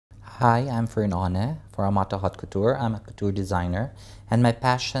Hi, I'm Furne for Amato Couture. I'm a couture designer, and my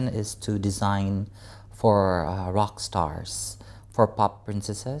passion is to design for rock stars, for pop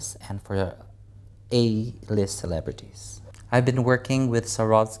princesses, and for A-list celebrities. I've been working with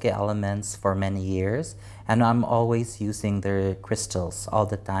Swarovski elements for many years, and I'm always using their crystals all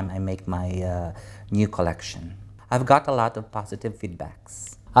the time I make my new collection. I've got a lot of positive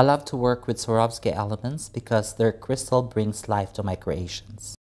feedbacks. I love to work with Swarovski elements because their crystal brings life to my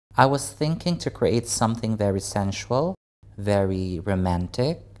creations. I was thinking to create something very sensual, very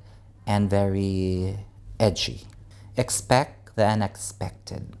romantic, and very edgy. Expect the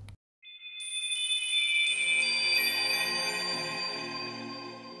unexpected.